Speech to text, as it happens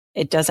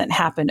It doesn't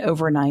happen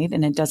overnight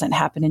and it doesn't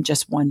happen in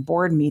just one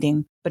board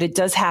meeting, but it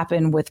does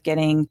happen with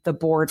getting the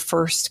board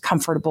first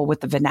comfortable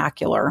with the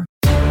vernacular.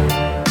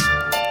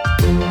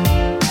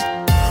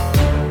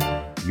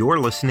 You're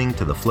listening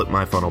to the Flip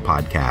My Funnel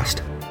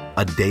podcast,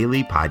 a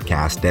daily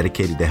podcast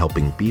dedicated to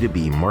helping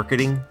B2B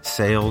marketing,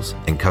 sales,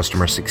 and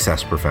customer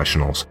success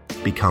professionals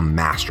become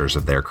masters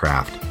of their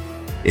craft.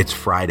 It's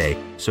Friday,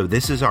 so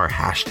this is our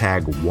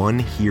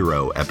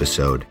 #OneHero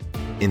episode.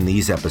 In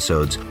these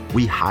episodes,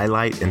 we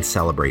highlight and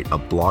celebrate a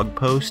blog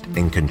post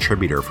and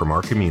contributor from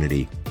our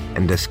community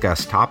and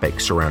discuss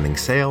topics surrounding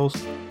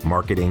sales,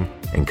 marketing,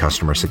 and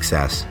customer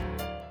success.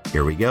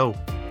 Here we go.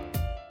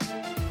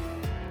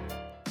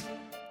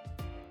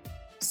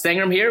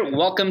 Sangram here.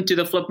 Welcome to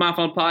the Flip My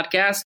Funnel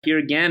podcast. Here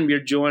again,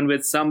 we're joined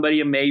with somebody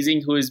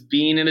amazing who has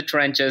been in the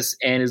trenches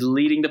and is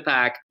leading the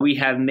pack. We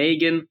have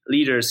Megan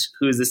Leaders,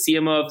 who is the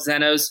CMO of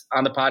Zenos,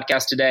 on the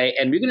podcast today.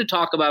 And we're going to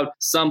talk about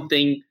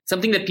something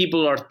that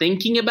people are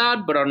thinking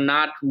about, but are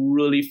not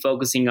really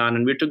focusing on.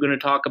 And we're going to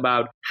talk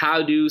about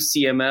how do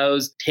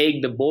CMOs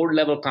take the board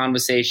level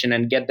conversation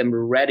and get them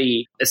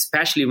ready,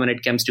 especially when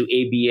it comes to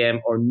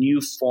ABM or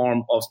new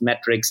form of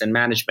metrics and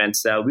management.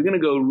 So we're going to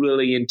go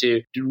really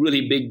into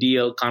really big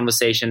deal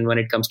conversation when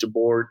it comes to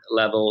board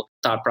level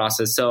thought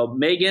process. So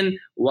Megan,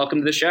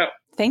 welcome to the show.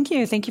 Thank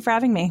you. Thank you for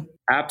having me.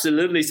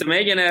 Absolutely. So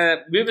Megan,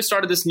 we've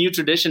started this new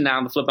tradition now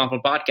on the Flip My Funnel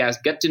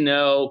podcast, get to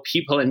know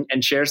people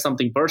and share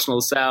something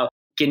personal. So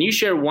can you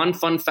share one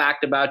fun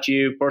fact about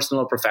you,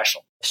 personal or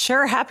professional?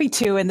 Sure, happy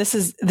to. And this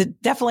is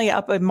definitely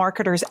up a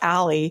marketer's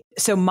alley.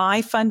 So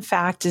my fun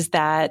fact is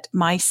that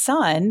my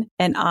son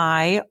and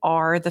I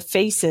are the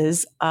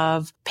faces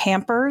of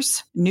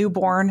Pampers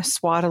newborn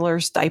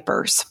swaddlers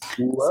diapers.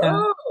 Whoa.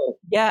 So,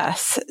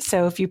 yes.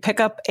 So if you pick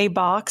up a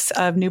box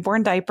of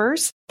newborn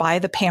diapers, buy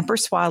the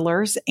Pampers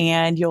swaddlers,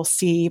 and you'll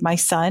see my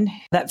son.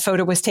 That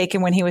photo was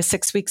taken when he was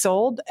 6 weeks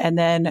old. And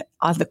then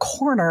on the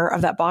corner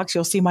of that box,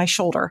 you'll see my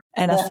shoulder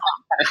and a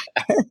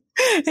thumb.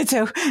 And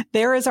so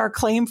there is our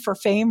claim for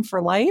fame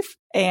for life.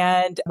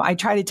 And I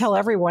try to tell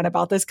everyone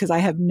about this because I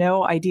have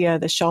no idea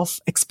the shelf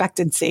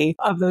expectancy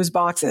of those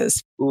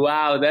boxes.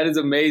 Wow, that is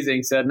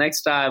amazing. So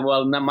next time,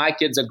 well, now my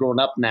kids are grown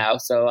up now,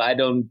 so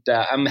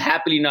I'm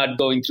happily not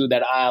going through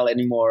that aisle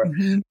anymore.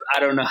 Mm-hmm.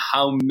 I don't know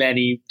how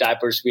many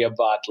diapers we have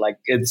bought, like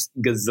it's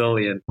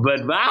gazillion.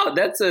 But wow,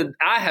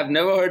 I have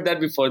never heard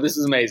that before. This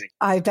is amazing.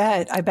 I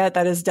bet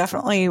that is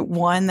definitely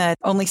one that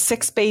only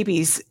 6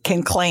 babies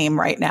can claim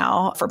right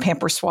now for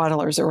Pampers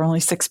swaddlers. There were only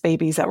 6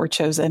 babies that were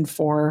chosen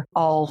for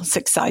all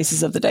 6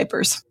 sizes of the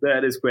diapers.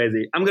 That is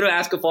crazy. I'm going to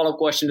ask a follow-up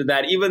question to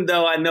that. Even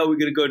though I know we're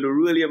going to go into a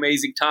really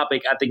amazing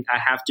topic, I think I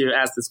have to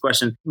ask this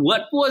question.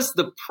 What was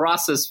the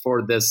process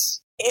for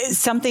this? It's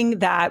something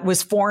that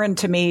was foreign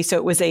to me.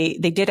 So they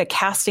did a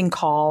casting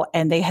call,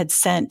 and the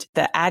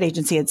ad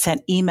agency had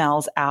sent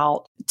emails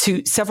out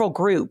to several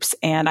groups.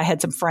 And I had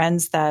some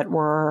friends that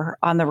were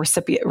on the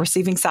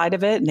receiving side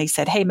of it. And they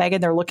said, "Hey, Megan,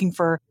 they're looking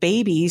for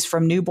babies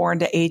from newborn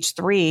to age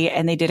 3.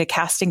 And they did a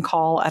casting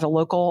call at a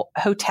local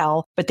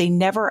hotel, but they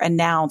never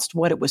announced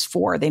what it was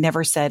for. They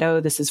never said, oh,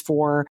 this is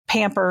for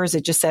Pampers.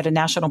 It just said a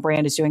national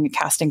brand is doing a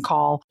casting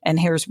call and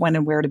here's when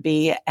and where to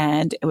be.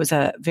 And it was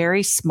a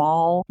very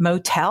small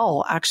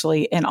motel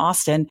actually in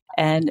Austin,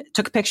 and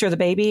took a picture of the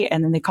baby.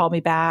 And then they called me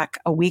back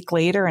a week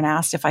later and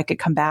asked if I could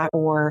come back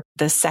for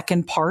the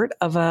second part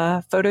of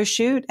a photo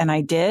shoot. And I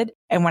did.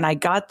 And when I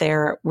got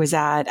there, it was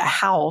at a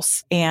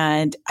house.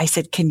 And I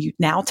said, "Can you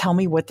now tell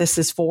me what this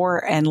is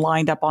for?" And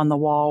lined up on the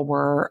wall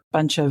were a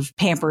bunch of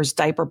Pampers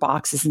diaper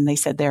boxes. And they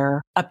said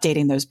they're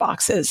updating those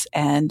boxes.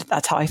 And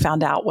that's how I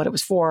found out what it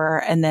was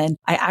for. And then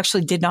I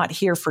actually did not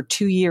hear for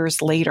 2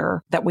 years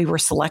later that we were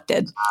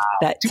selected. Wow.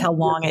 That's how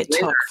long it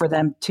took for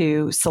them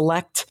to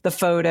select the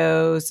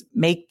photos,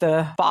 make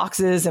the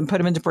boxes and put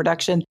them into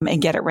production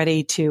and get it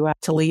ready to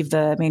leave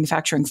the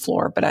manufacturing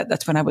floor. But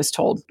that's when I was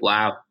told.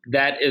 Wow.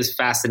 That is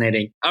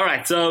fascinating. All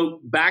right. So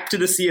back to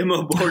the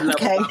CMO board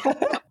level,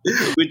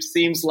 which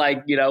seems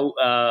like,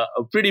 a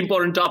pretty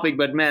important topic,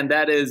 but man,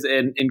 that is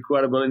an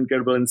incredible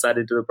insight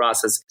into the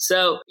process.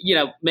 So,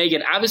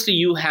 Megan, obviously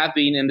you have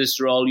been in this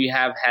role. You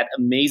have had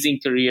amazing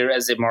career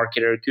as a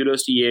marketer.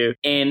 Kudos to you.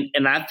 And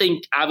I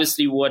think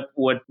obviously what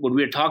we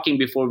were talking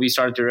before we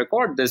started to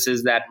record this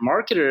is that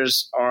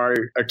marketers are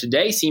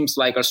today seems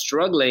like are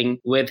struggling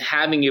with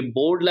having a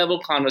board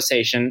level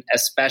conversation,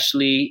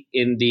 especially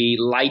in the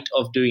light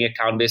of doing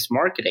account-based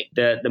marketing.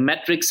 The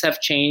metrics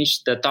have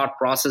changed, the thought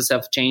process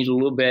have changed a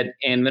little bit.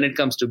 And when it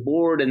comes to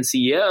board and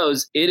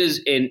CEOs, it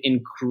is an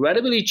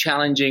incredibly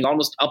challenging,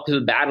 almost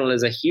uphill battle,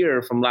 as I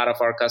hear from a lot of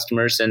our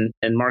customers and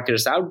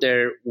marketers out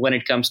there when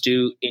it comes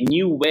to a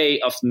new way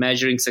of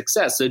measuring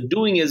success. So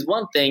doing is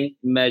one thing,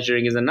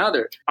 measuring is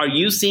another. Are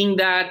you seeing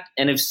that?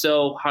 And if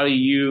so, how are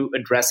you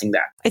addressing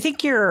that? I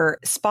think you're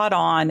spot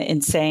on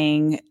in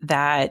saying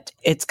that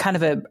it's kind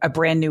of a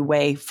brand new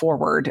way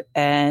forward.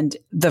 And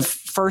the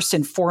first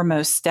and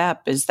foremost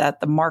step is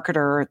that the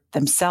marketer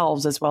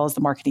themselves, as well as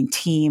the marketing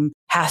team,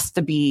 has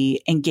to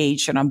be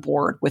engaged and on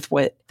board with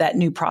what that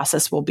new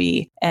process will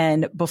be.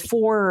 And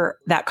before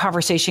that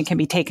conversation can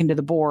be taken to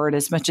the board,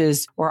 as much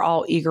as we're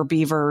all eager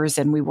beavers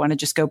and we want to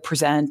just go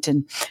present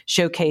and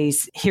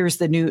showcase, here's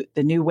the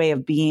new way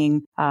of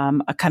being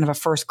a kind of a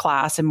first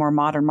class and more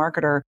modern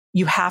marketer,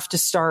 you have to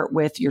start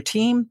with your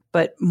team.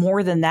 But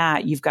more than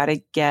that, you've got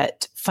to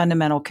get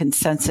fundamental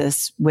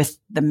consensus with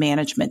the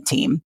management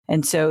team.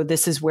 And so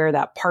this is where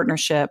that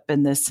partnership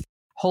and this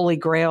holy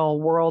grail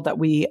world that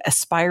we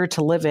aspire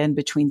to live in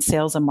between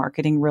sales and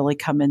marketing really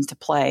come into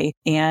play.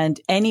 And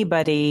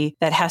anybody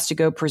that has to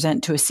go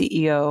present to a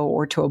CEO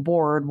or to a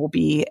board will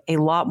be a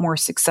lot more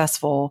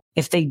successful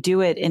if they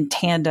do it in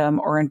tandem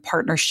or in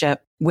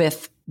partnership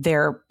with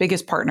their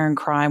biggest partner in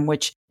crime,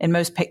 which in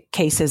most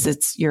cases,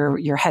 it's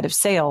your head of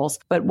sales.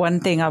 But one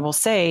thing I will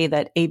say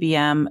that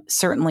ABM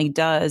certainly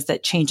does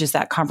that changes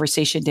that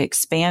conversation to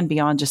expand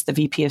beyond just the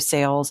VP of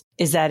sales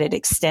is that it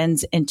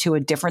extends into a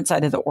different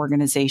side of the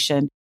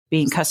organization,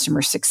 being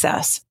customer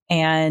success.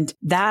 And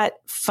that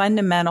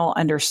fundamental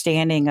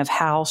understanding of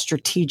how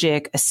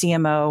strategic a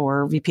CMO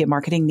or VP of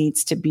marketing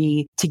needs to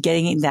be to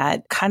getting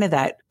that kind of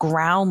that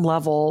ground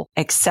level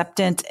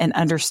acceptance and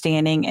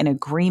understanding and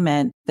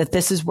agreement that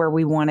this is where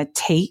we want to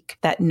take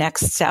that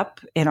next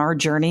step in our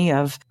journey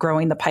of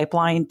growing the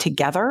pipeline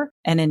together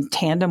and in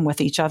tandem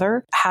with each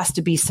other has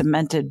to be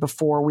cemented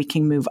before we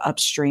can move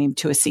upstream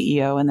to a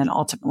CEO and then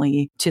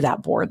ultimately to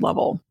that board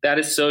level. That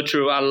is so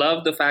true. I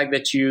love the fact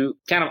that you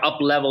kind of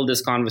up-level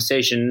this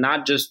conversation,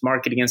 not just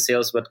marketing and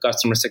sales, but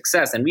customer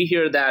success. And we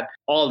hear that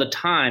all the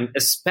time,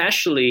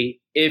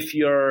 especially if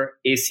you're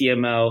a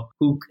CMO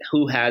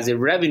who has a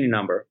revenue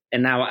number.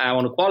 And now I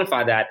want to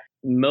qualify that.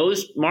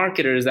 Most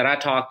marketers that I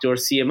talk to or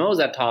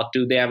CMOs I talk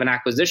to, they have an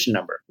acquisition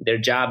number. Their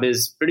job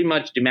is pretty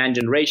much demand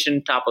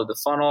generation, top of the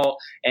funnel.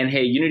 And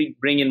hey, you need to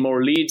bring in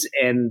more leads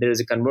and there's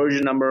a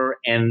conversion number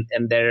and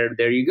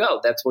there you go.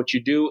 That's what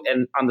you do.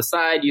 And on the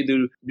side, you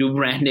do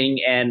branding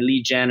and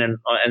lead gen and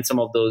some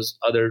of those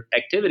other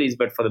activities.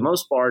 But for the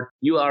most part,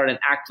 you are an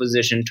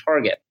acquisition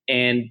target.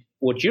 And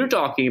what you're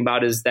talking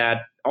about is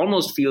that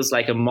almost feels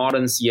like a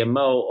modern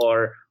CMO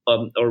or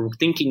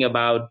thinking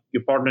about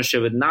your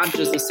partnership with not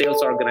just the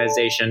sales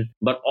organization,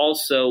 but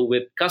also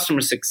with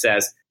customer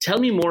success. Tell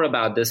me more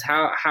about this.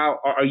 How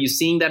are you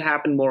seeing that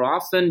happen more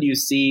often? Do you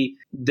see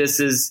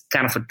this is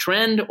kind of a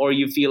trend, or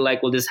you feel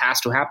like, well, this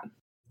has to happen?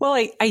 Well,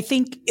 I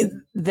think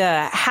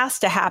the has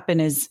to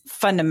happen is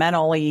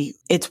fundamentally,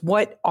 it's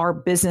what our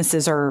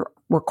businesses are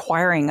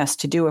requiring us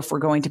to do if we're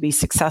going to be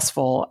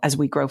successful as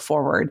we grow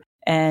forward.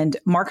 And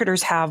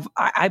marketers have,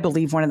 I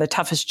believe, one of the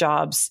toughest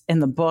jobs in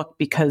the book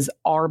because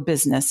our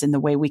business and the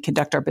way we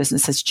conduct our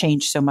business has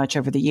changed so much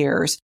over the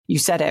years. You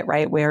said it,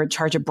 right? We're in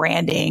charge of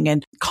branding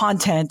and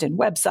content and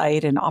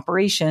website and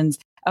operations.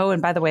 Oh,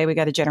 and by the way, we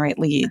got to generate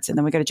leads and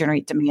then we got to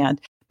generate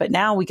demand. But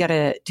now we got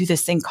to do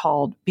this thing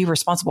called be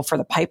responsible for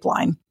the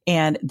pipeline.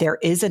 And there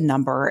is a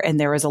number and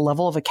there is a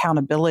level of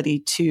accountability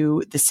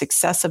to the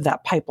success of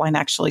that pipeline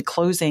actually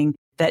closing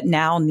that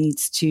now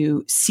needs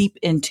to seep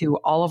into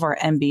all of our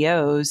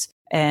MBOs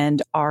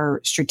and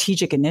our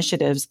strategic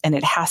initiatives. And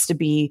it has to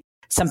be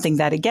something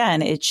that,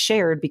 again, it's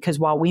shared because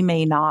while we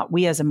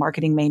as a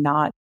marketing may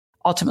not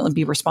ultimately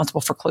be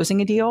responsible for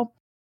closing a deal,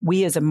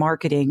 we as a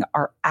marketing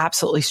are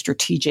absolutely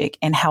strategic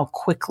in how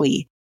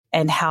quickly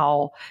and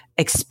how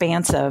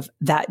expansive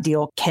that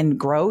deal can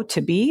grow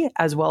to be,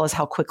 as well as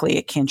how quickly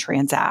it can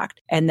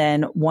transact. And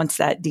then once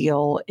that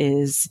deal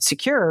is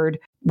secured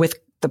with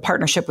the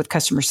partnership with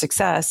customer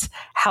success,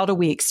 how do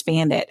we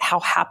expand it? How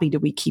happy do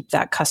we keep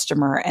that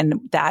customer? And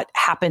that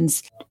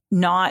happens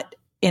not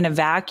in a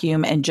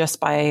vacuum and just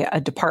by a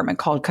department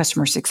called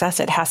customer success.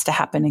 It has to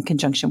happen in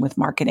conjunction with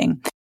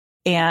marketing.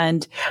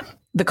 And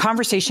the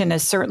conversation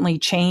has certainly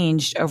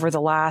changed over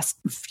the last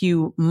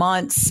few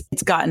months.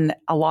 It's gotten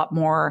a lot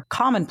more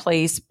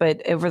commonplace,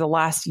 but over the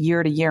last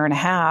year to year and a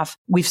half,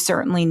 we've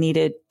certainly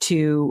needed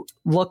to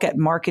look at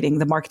marketing,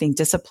 the marketing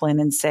discipline,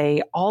 and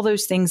say all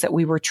those things that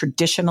we were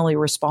traditionally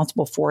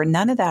responsible for,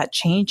 none of that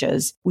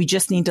changes. We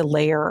just need to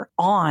layer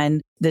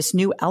on this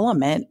new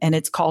element, and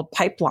it's called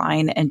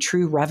pipeline and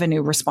true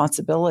revenue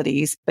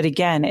responsibilities. But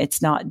again,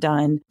 it's not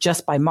done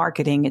just by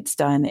marketing. It's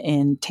done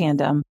in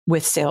tandem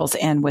with sales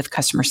and with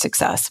customer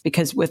success,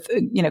 because with,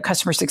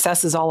 customer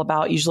success is all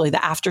about usually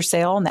the after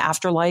sale and the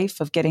afterlife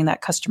of getting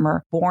that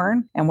customer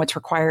born. And what's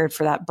required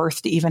for that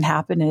birth to even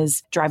happen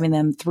is driving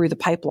them through the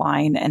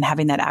pipeline and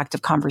having that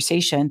active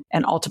conversation.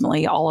 And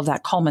ultimately, all of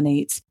that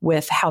culminates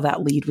with how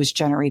that lead was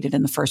generated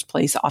in the first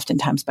place,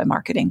 oftentimes by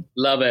marketing.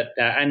 Love it.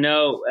 I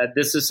know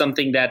this is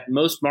something that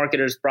most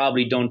marketers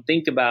probably don't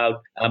think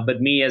about, but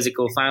me as a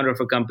co-founder of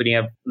a company,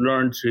 I've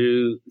learned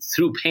through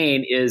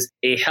pain is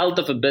a health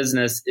of a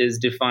business is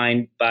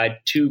defined by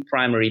two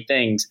primary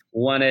things.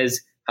 One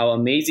is how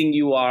amazing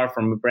you are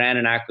from a brand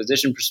and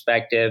acquisition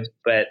perspective.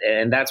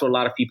 And that's where a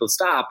lot of people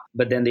stop.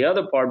 But then the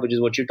other part, which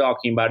is what you're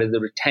talking about, is the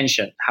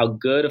retention, how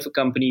good of a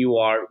company you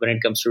are when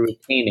it comes to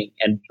retaining.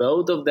 And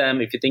both of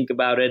them, if you think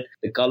about it,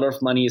 the color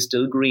of money is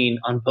still green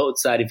on both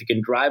sides. If you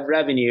can drive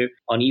revenue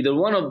on either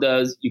one of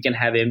those, you can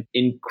have an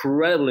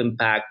incredible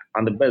impact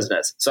on the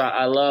business. So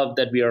I love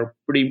that we are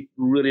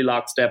really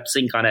lockstep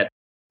sync on it.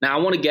 Now,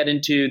 I want to get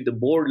into the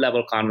board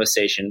level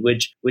conversation,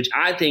 which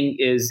I think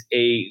is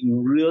a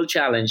real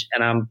challenge.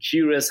 And I'm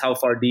curious how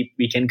far deep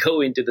we can go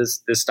into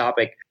this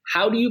topic.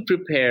 How do you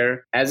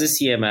prepare as a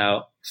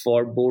CMO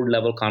for board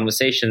level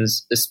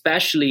conversations,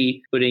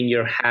 especially putting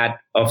your hat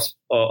of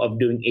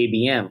doing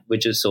ABM,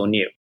 which is so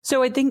new?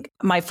 So I think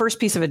my first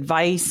piece of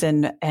advice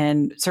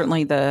and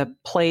certainly the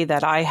play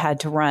that I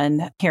had to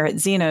run here at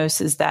Xenos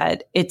is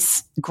that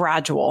it's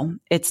gradual.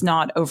 It's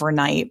not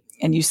overnight.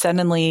 And you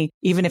suddenly,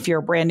 even if you're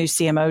a brand new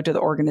CMO to the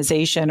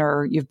organization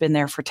or you've been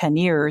there for 10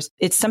 years,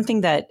 it's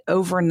something that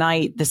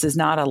overnight, this is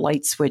not a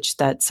light switch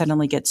that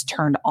suddenly gets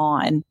turned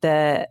on.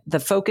 The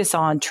focus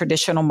on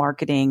traditional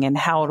marketing and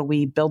how do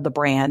we build the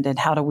brand and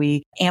how do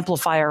we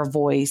amplify our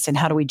voice and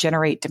how do we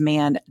generate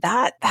demand,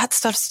 that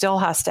stuff still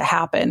has to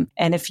happen.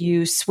 And if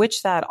you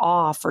switch that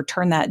off or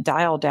turn that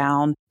dial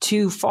down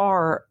too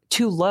far,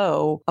 too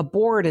low, a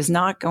board is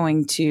not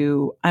going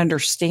to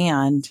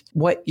understand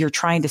what you're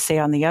trying to say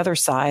on the other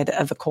side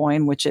of the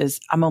coin, which is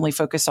I'm only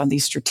focused on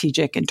these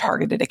strategic and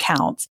targeted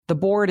accounts. The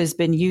board has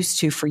been used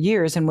to for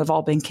years and we've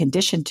all been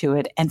conditioned to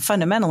it. And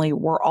fundamentally,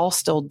 we're all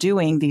still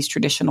doing these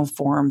traditional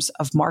forms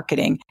of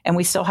marketing. And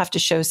we still have to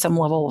show some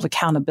level of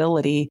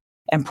accountability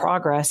and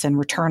progress and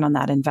return on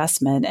that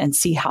investment and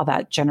see how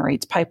that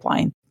generates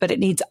pipeline. But it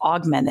needs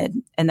augmented.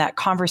 And that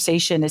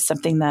conversation is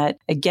something that,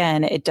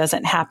 again, it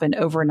doesn't happen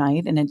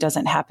overnight and it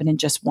doesn't happen in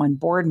just one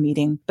board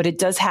meeting, but it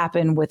does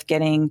happen with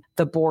getting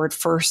the board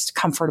first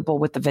comfortable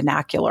with the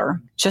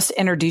vernacular, just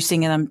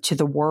introducing them to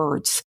the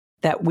words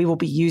that we will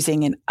be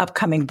using in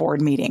upcoming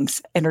board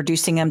meetings,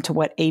 introducing them to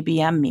what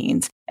ABM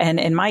means. And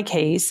in my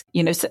case,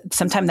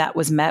 sometimes that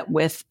was met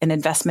with an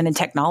investment in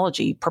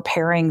technology,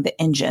 preparing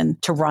the engine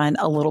to run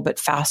a little bit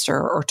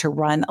faster or to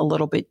run a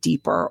little bit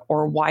deeper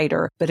or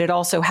wider. But it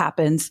also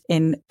happens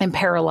in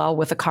parallel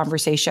with a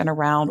conversation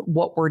around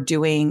what we're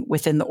doing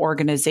within the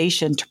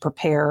organization to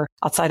prepare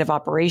outside of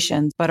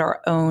operations, but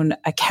our own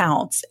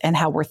accounts and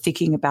how we're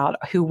thinking about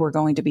who we're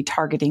going to be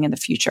targeting in the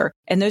future.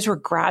 And those were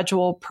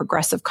gradual,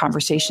 progressive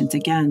conversations.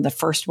 Again, the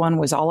first one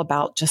was all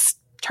about just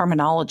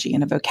terminology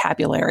and a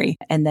vocabulary.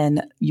 And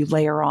then you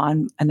layer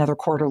on another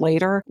quarter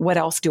later, what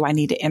else do I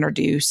need to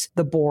introduce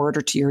the board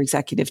or to your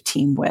executive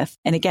team with?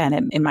 And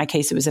again, in my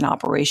case, it was an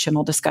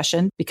operational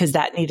discussion because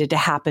that needed to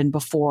happen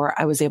before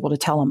I was able to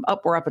tell them,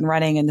 we're up and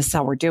running and this is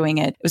how we're doing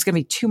it. It was going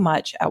to be too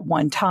much at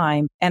one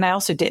time. And I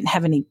also didn't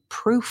have any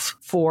proof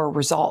for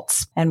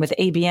results. And with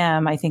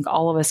ABM, I think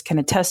all of us can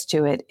attest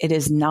to it. It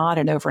is not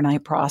an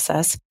overnight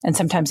process. And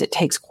sometimes it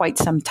takes quite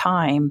some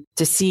time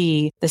to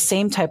see the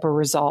same type of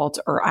result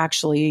or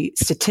actually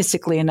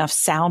statistically enough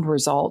sound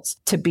results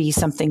to be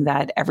something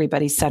that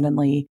everybody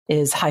suddenly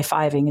is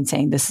high-fiving and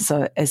saying this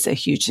is a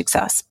huge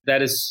success.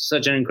 That is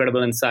such an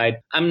incredible insight.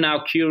 I'm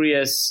now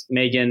curious,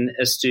 Megan,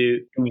 as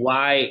to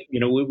why,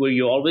 were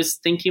you always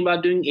thinking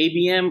about doing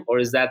ABM, or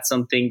is that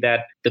something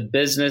that the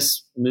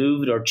business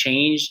moved or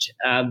changed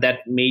that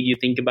made you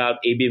think about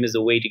ABM as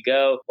a way to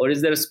go? Or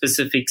is there a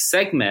specific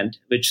segment,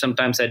 which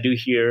sometimes I do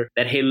hear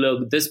that, hey,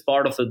 look, this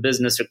part of the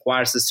business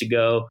requires us to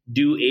go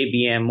do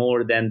ABM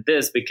more than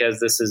this because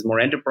this is more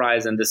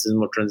enterprise and this is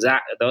more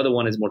the other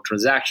one is more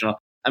transactional.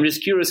 I'm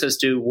just curious as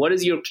to what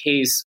is your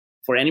case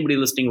for anybody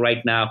listening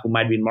right now who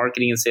might be in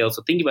marketing and sales.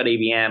 So think about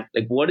ABM,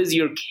 like what is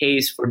your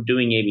case for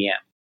doing ABM?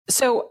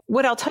 So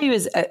what I'll tell you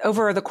is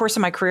over the course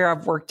of my career,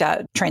 I've worked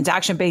at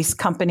transaction-based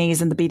companies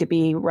in the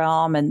B2B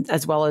realm and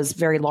as well as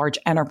very large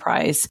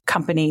enterprise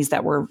companies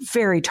that were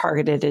very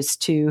targeted as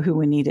to who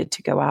we needed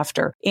to go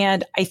after.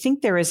 And I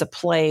think there is a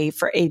play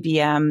for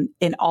ABM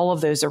in all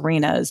of those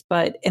arenas,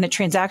 but in a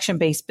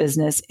transaction-based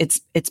business,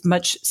 it's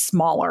much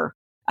smaller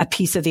a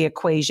piece of the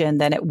equation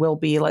than it will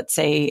be, let's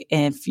say,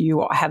 if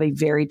you have a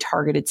very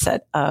targeted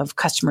set of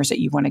customers that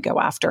you want to go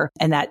after.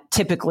 And that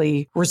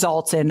typically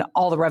results in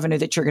all the revenue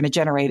that you're going to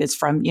generate is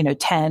from,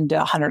 10 to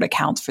 100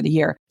 accounts for the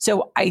year.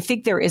 So I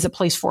think there is a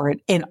place for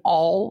it in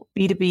all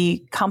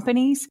B2B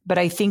companies, but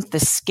I think the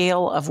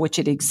scale of which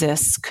it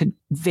exists could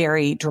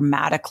vary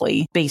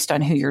dramatically based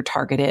on who your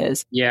target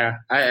is. Yeah,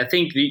 I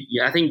think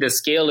the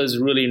scale is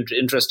really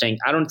interesting.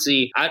 I don't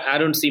see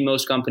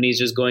most companies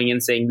just going in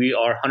saying we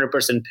are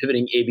 100%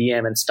 pivoting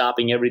ABM and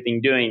stopping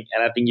everything doing.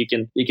 And I think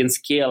you can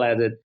scale at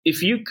it.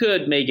 If you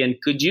could, Megan,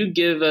 could you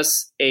give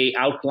us a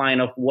outline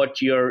of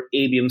what your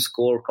ABM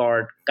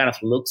scorecard kind of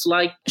looks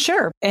like?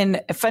 Sure.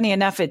 And funny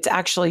enough, it's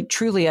actually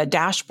truly a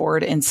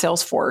dashboard in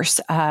Salesforce.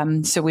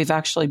 So we've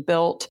actually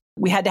built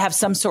we had to have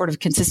some sort of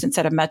consistent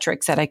set of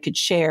metrics that I could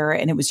share,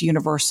 and it was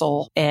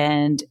universal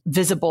and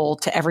visible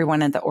to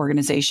everyone in the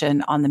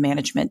organization on the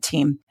management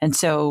team. And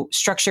so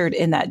structured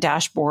in that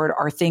dashboard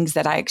are things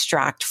that I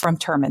extract from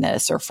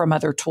Terminus or from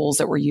other tools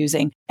that we're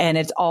using. And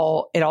it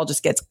all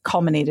just gets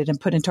culminated and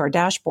put into our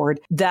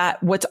dashboard.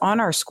 That what's on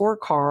our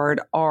scorecard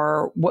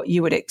are what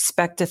you would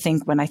expect to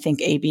think when I think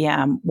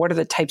ABM. What are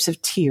the types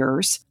of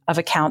tiers of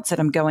accounts that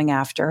I'm going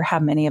after? How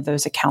many of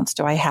those accounts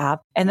do I have?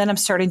 And then I'm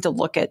starting to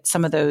look at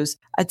some of those,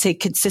 I'd say,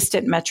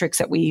 consistent metrics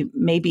that we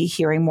may be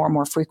hearing more and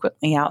more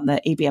frequently out in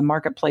the ABM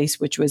marketplace,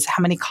 which was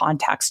how many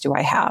contacts do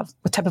I have?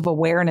 What type of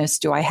awareness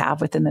do I have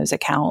within those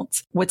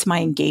accounts? What's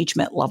my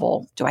engagement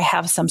level? Do I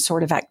have some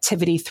sort of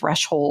activity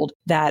threshold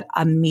that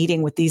I'm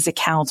meeting with these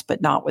accounts,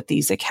 but not with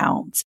these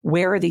accounts?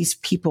 Where are these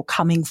people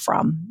coming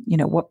from?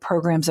 What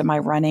programs am I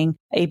running?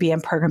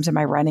 ABM programs am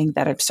I running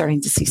that I'm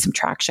starting to see some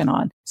traction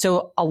on?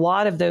 So a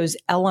lot of those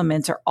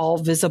elements are all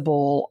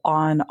visible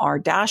on our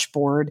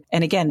dashboard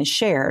and again is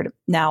shared.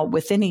 Now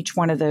within each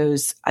one of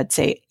those, I'd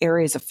say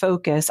areas of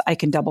focus, I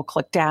can double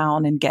click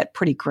down and get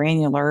pretty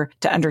granular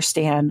to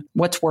understand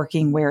what's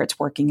working, where it's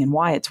working and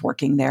why it's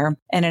working there.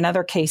 And in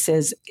other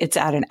cases, it's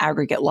at an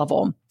aggregate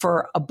level.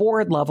 For a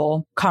board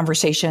level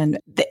conversation,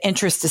 the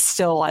interest is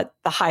still at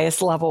the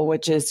highest level,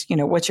 which is,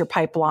 what's your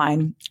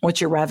pipeline?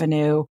 What's your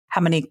revenue? How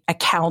many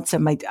accounts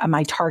am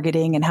I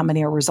targeting and how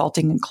many are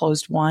resulting in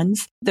closed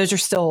ones? Those are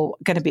still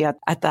going to be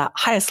at the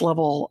highest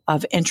level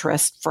of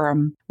interest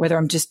from whether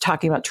I'm just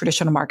talking about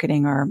traditional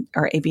marketing or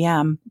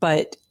ABM,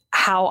 but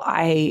how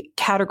I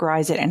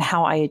categorize it and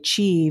how I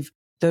achieve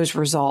those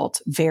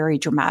results vary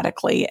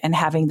dramatically. And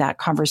having that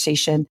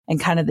conversation and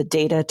kind of the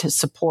data to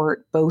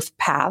support both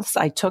paths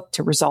I took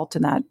to result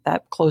in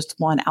that closed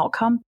one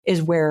outcome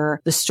is where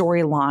the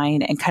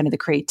storyline and kind of the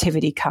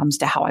creativity comes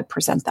to how I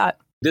present that.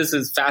 This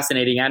is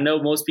fascinating. I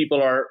know most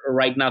people are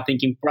right now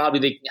thinking how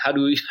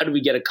do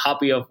we get a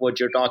copy of what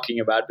you're talking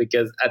about?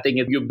 Because I think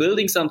if you're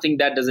building something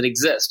that doesn't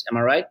exist, am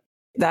I right?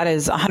 That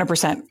is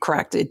 100%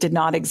 correct. It did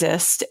not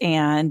exist.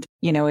 And,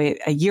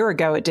 a year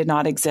ago, it did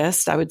not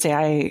exist. I would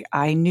say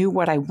I knew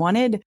what I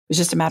wanted. It was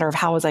just a matter of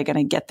how was I going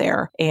to get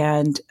there?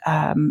 And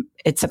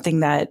it's something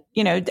that,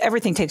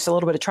 everything takes a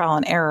little bit of trial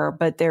and error,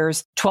 but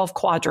there's 12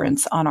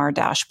 quadrants on our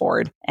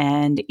dashboard.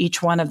 And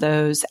each one of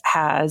those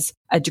has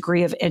a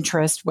degree of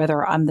interest,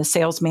 whether I'm the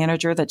sales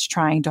manager that's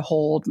trying to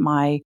hold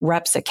my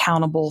reps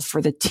accountable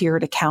for the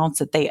tiered accounts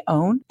that they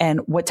own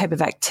and what type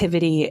of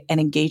activity and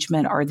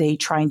engagement are they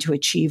trying to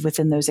achieve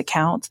within those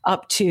accounts,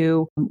 up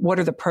to what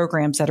are the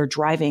programs that are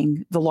driving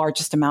the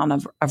largest amount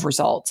of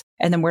results.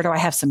 And then where do I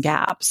have some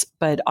gaps?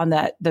 But on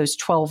those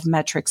 12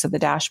 metrics of the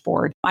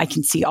dashboard, I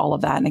can see all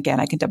of that. And again,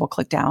 I can double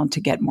click down to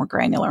get more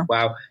granular.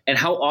 Wow. And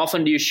how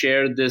often do you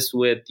share this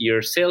with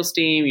your sales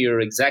team,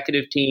 your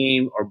executive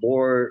team or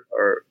board?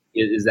 Or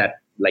is that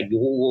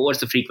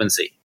what's the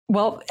frequency?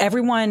 Well,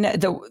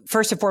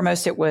 first and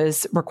foremost, it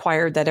was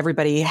required that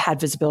everybody had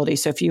visibility.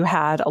 So if you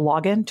had a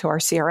login to our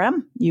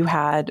CRM, you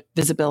had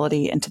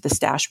visibility into this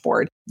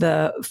dashboard.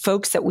 The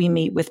folks that we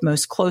meet with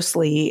most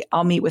closely,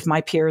 I'll meet with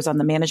my peers on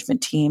the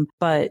management team,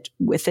 but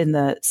within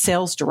the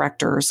sales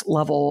directors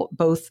level,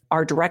 both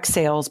our direct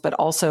sales, but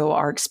also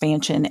our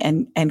expansion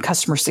and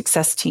customer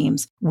success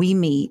teams, we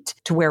meet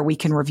to where we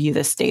can review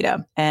this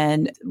data.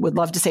 And would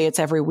love to say it's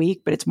every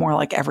week, but it's more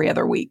like every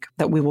other week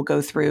that we will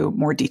go through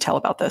more detail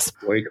about this.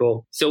 Very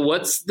cool. So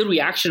what's the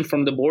reaction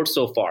from the board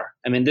so far?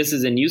 I mean, this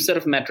is a new set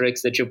of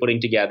metrics that you're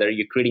putting together.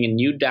 You're creating a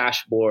new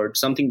dashboard,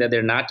 something that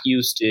they're not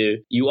used to.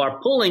 You are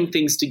pulling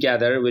things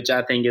together, which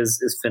I think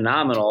is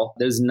phenomenal.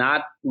 There's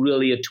not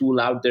really a tool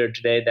out there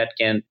today that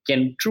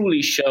can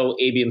truly show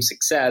ABM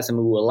success. And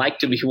we would like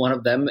to be one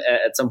of them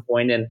at some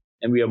point. And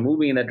we are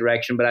moving in that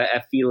direction. But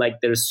I feel like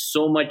there's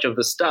so much of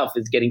the stuff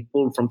is getting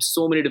pulled from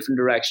so many different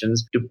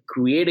directions to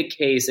create a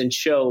case and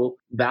show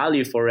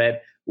value for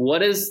it.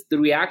 What is the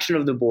reaction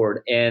of the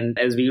board? And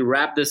as we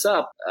wrap this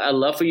up, I'd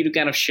love for you to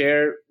kind of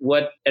share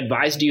what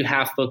advice do you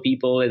have for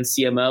people and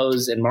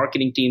CMOs and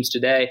marketing teams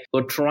today who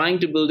are trying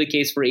to build a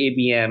case for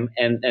ABM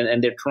and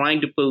they're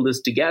trying to pull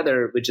this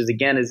together, which is,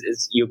 again,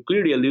 is you're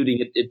clearly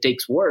alluding, it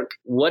takes work.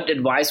 What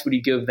advice would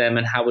you give them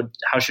and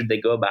how should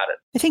they go about it?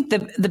 I think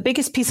the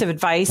biggest piece of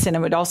advice, and it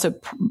would also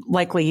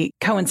likely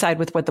coincide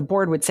with what the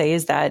board would say,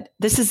 is that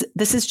this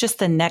is just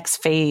the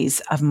next phase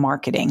of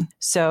marketing.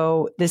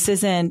 So this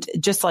isn't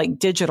just like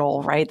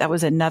digital, right? That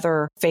was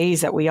another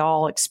phase that we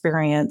all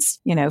experienced,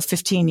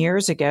 15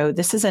 years ago.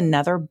 This is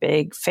another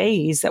big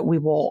phase that we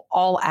will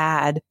all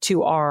add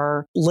to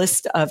our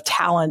list of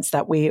talents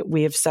that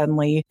we have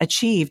suddenly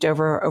achieved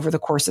over the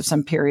course of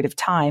some period of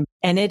time.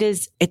 And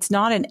it's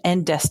not an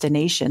end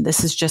destination.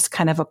 This is just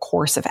kind of a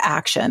course of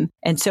action.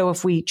 And so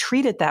if we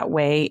treat it that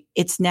way,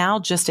 it's now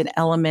just an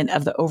element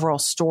of the overall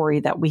story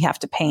that we have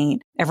to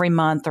paint every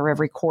month or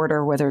every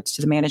quarter, whether it's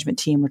to the management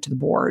team or to the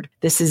board.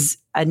 This is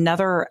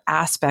another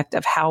aspect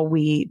of how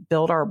we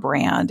build our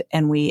brand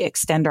and we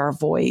extend our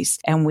voice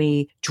and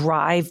we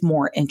drive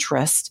more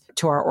interest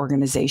to our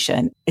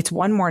organization. It's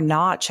one more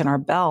notch in our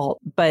belt,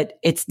 but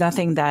it's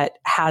nothing that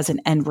has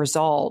an end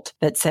result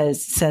that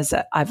says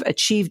I've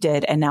achieved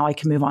it and now I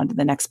can move on to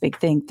the next big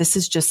thing. This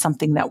is just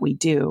something that we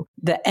do.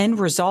 The end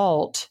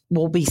result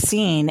will be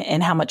seen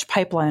in how much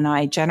pipeline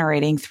I'm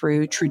generating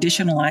through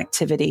traditional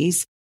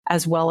activities,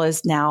 as well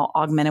as now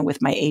augmented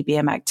with my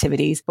ABM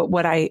activities. But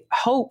what I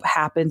hope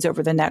happens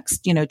over the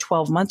next,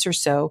 12 months or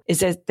so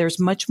is that there's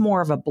much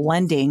more of a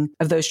blending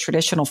of those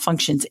traditional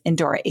functions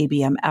into our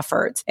ABM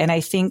efforts. And I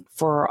think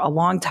for a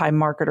long time,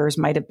 marketers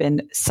might have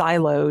been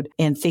siloed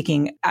in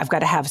thinking I've got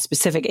to have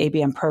specific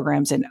ABM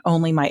programs and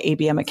only my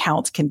ABM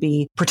accounts can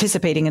be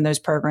participating in those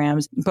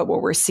programs. But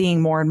what we're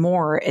seeing more and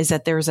more is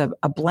that there's a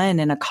blend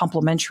and a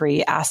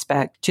complementary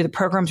aspect to the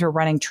programs we're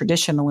running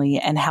traditionally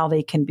and how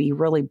they can be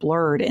really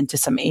blurred into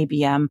some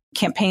ABM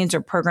campaigns or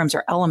programs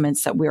or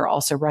elements that we're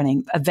also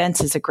running.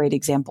 Events is a great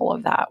example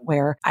of that,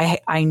 where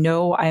I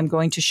know I'm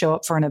going to show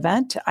up for an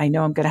event. I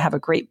know I'm going to have a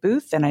great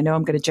booth and I know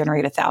I'm going to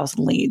generate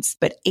 1,000 leads.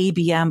 But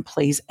ABM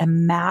plays a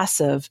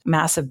massive,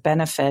 massive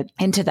benefit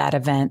into that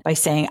event by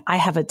saying, I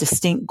have a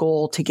distinct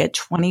goal to get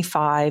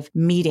 25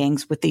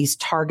 meetings with these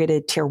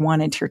targeted tier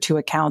 1 and tier 2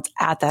 accounts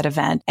at that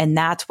event. And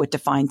that's what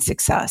defines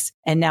success.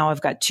 And now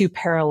I've got two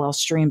parallel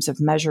streams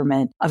of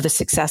measurement of the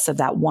success of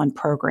that one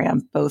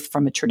program, both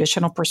from a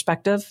traditional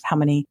perspective, how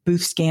many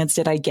booth scans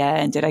did I get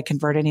and did I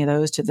convert any of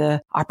those to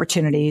the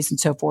opportunities and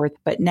so forth.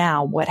 But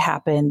now what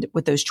happened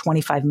with those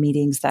 25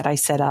 meetings that I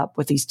set up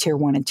with these tier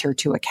 1 and tier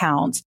 2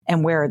 accounts,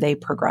 and where are they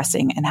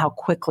progressing and how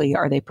quickly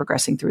are they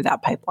progressing through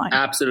that pipeline?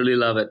 Absolutely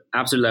love it.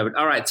 Absolutely love it.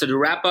 All right. So to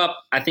wrap up,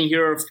 I think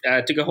here,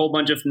 I took a whole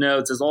bunch of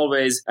notes as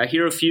always.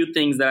 Here are a few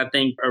things that I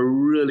think are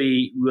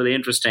really, really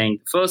interesting.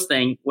 First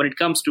thing, when it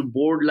comes to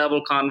board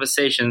level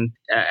conversation,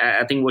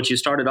 I think what you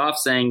started off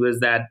saying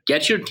was that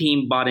get your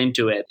team bought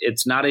into it.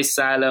 It's not a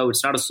silo.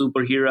 It's not a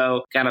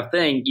superhero kind of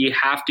thing. You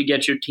have to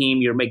get your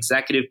team, your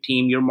executive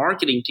team, your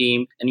marketing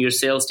team, and your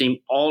sales team,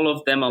 all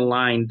of them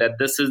aligned that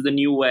this is the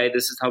new way.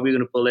 This is how we're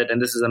going to pull it.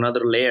 And this is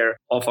another layer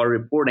of our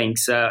reporting.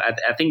 So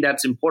I think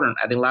that's important.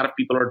 I think a lot of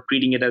people are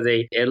treating it as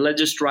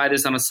let's just try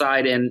this on a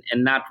side and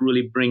not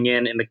really bring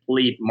in the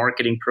complete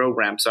marketing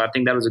program. So I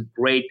think that was a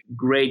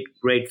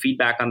great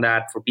feedback on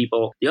that for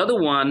people. The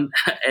other one,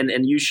 and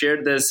you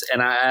shared this,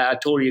 and I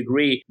totally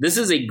agree. This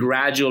is a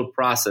gradual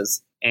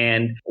process.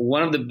 And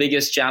one of the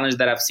biggest challenges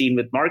that I've seen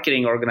with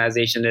marketing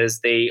organizations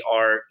is they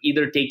are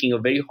either taking a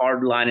very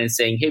hard line and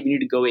saying, hey, we need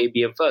to go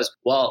ABM first.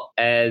 Well,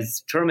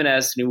 as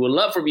Terminus, we would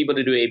love for people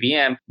to do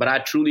ABM, but I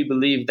truly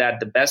believe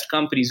that the best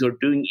companies who are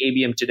doing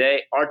ABM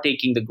today are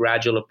taking the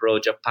gradual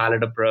approach, a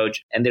pilot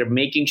approach, and they're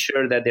making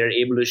sure that they're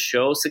able to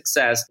show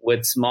success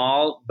with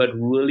small but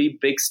really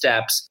big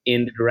steps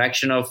in the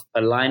direction of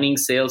aligning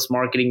sales,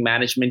 marketing,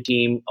 management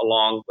team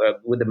along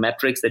with the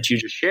metrics that you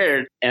just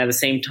shared, and at the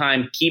same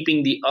time,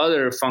 keeping the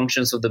other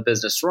functions of the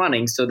business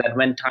running so that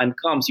when time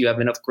comes, you have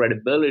enough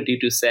credibility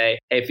to say,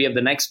 hey, if you have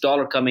the next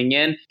dollar coming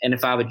in, and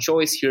if I have a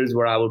choice, here's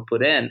where I will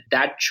put in.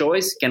 That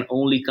choice can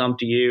only come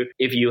to you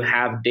if you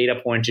have data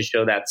points to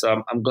show that.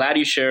 So I'm glad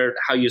you shared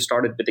how you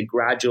started with the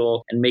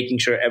gradual and making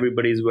sure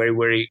everybody is very,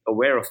 very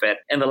aware of it.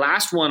 And the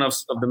last one of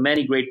the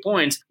many great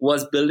points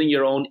was building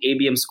your own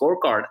ABM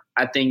scorecard.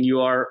 I think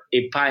you are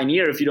a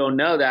pioneer, if you don't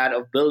know that,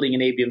 of building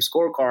an ABM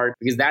scorecard,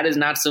 because that is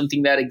not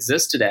something that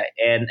exists today.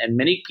 And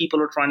many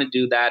people are trying to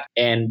do that.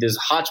 And there's a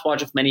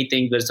hodgepodge of many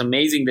things, but it's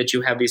amazing that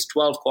you have these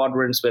 12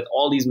 quadrants with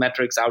all these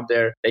metrics out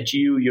there that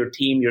you, your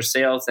team, your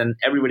sales, and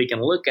everybody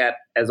can look at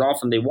as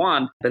often they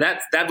want. But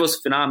that was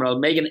phenomenal.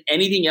 Megan,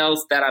 anything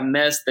else that I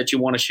missed that you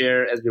want to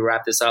share as we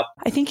wrap this up?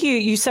 I think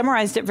you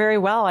summarized it very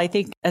well. I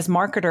think as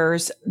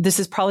marketers, this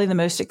is probably the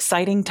most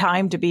exciting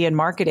time to be in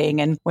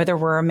marketing. And whether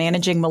we're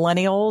managing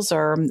millennials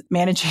or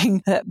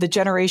managing the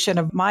generation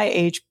of my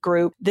age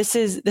group, this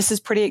is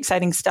pretty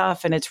exciting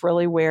stuff. And it's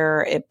really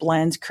where it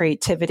blends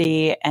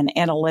creativity and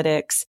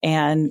analytics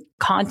and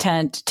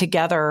content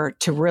together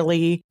to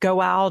really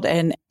go out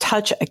and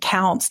touch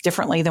accounts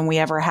differently than we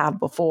ever have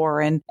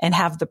before and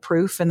have the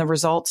proof and the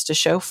results to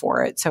show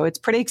for it. So it's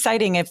pretty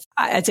exciting.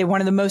 I'd say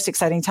one of the most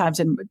exciting times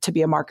to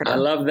be a marketer. I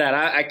love that.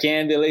 I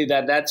can't believe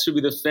that. That should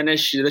be the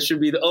finish. This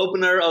should be the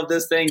opener of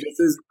this thing. This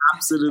is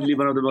absolutely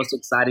one of the most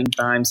exciting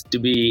times to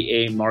be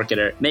a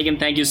marketer. Megan,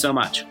 thank you so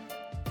much.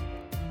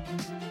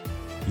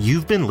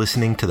 You've been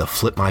listening to the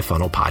Flip My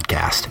Funnel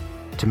podcast.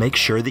 To make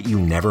sure that you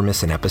never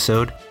miss an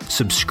episode,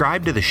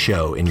 subscribe to the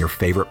show in your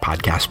favorite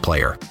podcast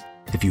player.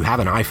 If you have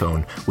an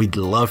iPhone, we'd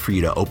love for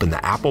you to open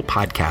the Apple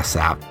Podcasts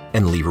app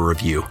and leave a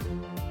review.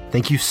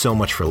 Thank you so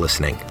much for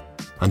listening.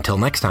 Until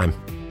next time.